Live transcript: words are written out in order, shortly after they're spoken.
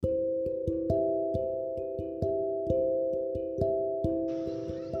तहज्जुद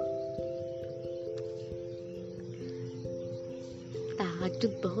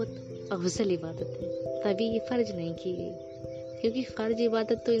बहुत अफजल इबादत है, तभी ये फ़र्ज नहीं की गई, क्योंकि फ़र्ज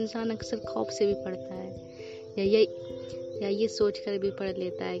इबादत तो इंसान अक्सर खौफ से भी पढ़ता है, या ये सोच कर भी पढ़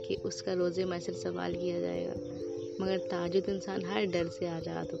लेता है कि उसका रोज़े में से सवाल किया जाएगा। मगर तहज्जुद इंसान हर डर से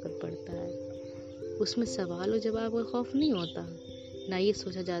आज़ाद होकर पढ़ता है। उसमें सवाल और जवाब का खौफ नहीं होता, ना ये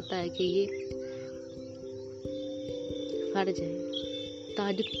सोचा जाता है कि ये फ़र्ज है।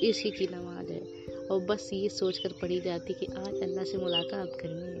 तहज्जुद इश्क की नमाज है, और बस ये सोचकर पढ़ी जाती कि आज अल्लाह से मुलाकात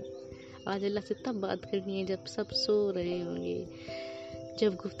करनी है। आज अल्लाह से तब बात करनी है जब सब सो रहे होंगे,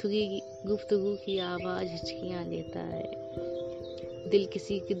 जब गुफ्तगू की आवाज़ हिचकियाँ लेता है, दिल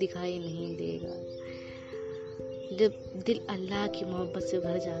किसी की दिखाई नहीं देगा। जब दिल अल्लाह की मोहब्बत से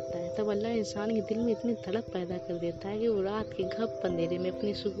भर जाता है, तब अल्लाह इंसान के दिल में इतनी तड़प पैदा कर देता है कि वो रात के घप अंधेरे में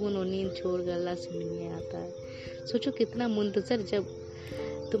अपनी सुकून और नींद छोड़कर अल्लाह से मिलने आता है। सोचो कितना मुंतज़र जब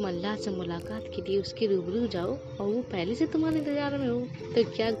तुम अल्लाह से मुलाकात के लिए उसके रूबरू जाओ और वो पहले से तुम्हारे इंतजार में हो, तो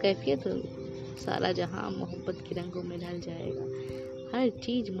क्या कैफियत हो। सारा जहां मोहब्बत के रंगों में ढल जाएगा, हर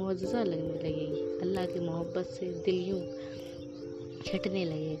चीज़ मुअज्जज़ा लगने लगेगी। अल्लाह की मोहब्बत से दिल यूं छटने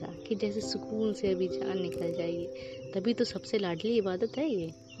लगेगा कि जैसे सुकून से अभी जान निकल जाएगी। तभी तो सबसे लाडली इबादत है ये,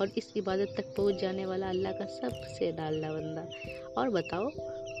 और इस इबादत तक पहुंच जाने वाला अल्लाह का सबसे लाडला बंदा। और बताओ,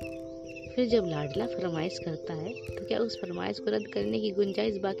 फिर जब लाडला फरमाइश करता है तो क्या उस फरमाइश को रद्द करने की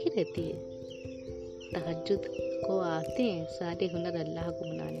गुंजाइश बाकी रहती है? तहज्जुद को आते हैं सारे हुनर अल्लाह को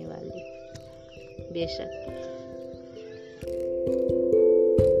मनाने वाले, बेशक।